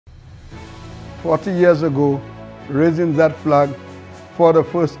40 years ago, raising that flag for the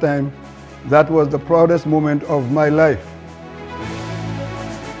first time, that was the proudest moment of my life.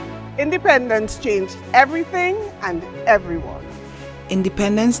 Independence changed everything and everyone.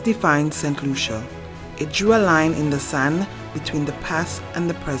 Independence defined St. Lucia. It drew a line in the sand between the past and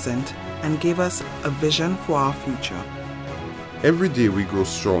the present and gave us a vision for our future. Every day we grow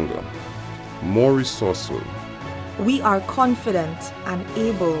stronger, more resourceful. We are confident and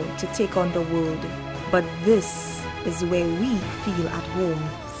able to take on the world, but this is where we feel at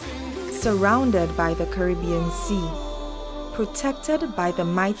home. Surrounded by the Caribbean Sea, protected by the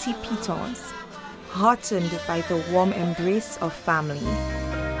mighty pitons, heartened by the warm embrace of family.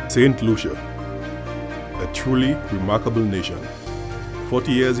 St. Lucia, a truly remarkable nation.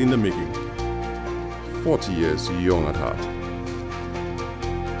 40 years in the making. 40 years young at heart.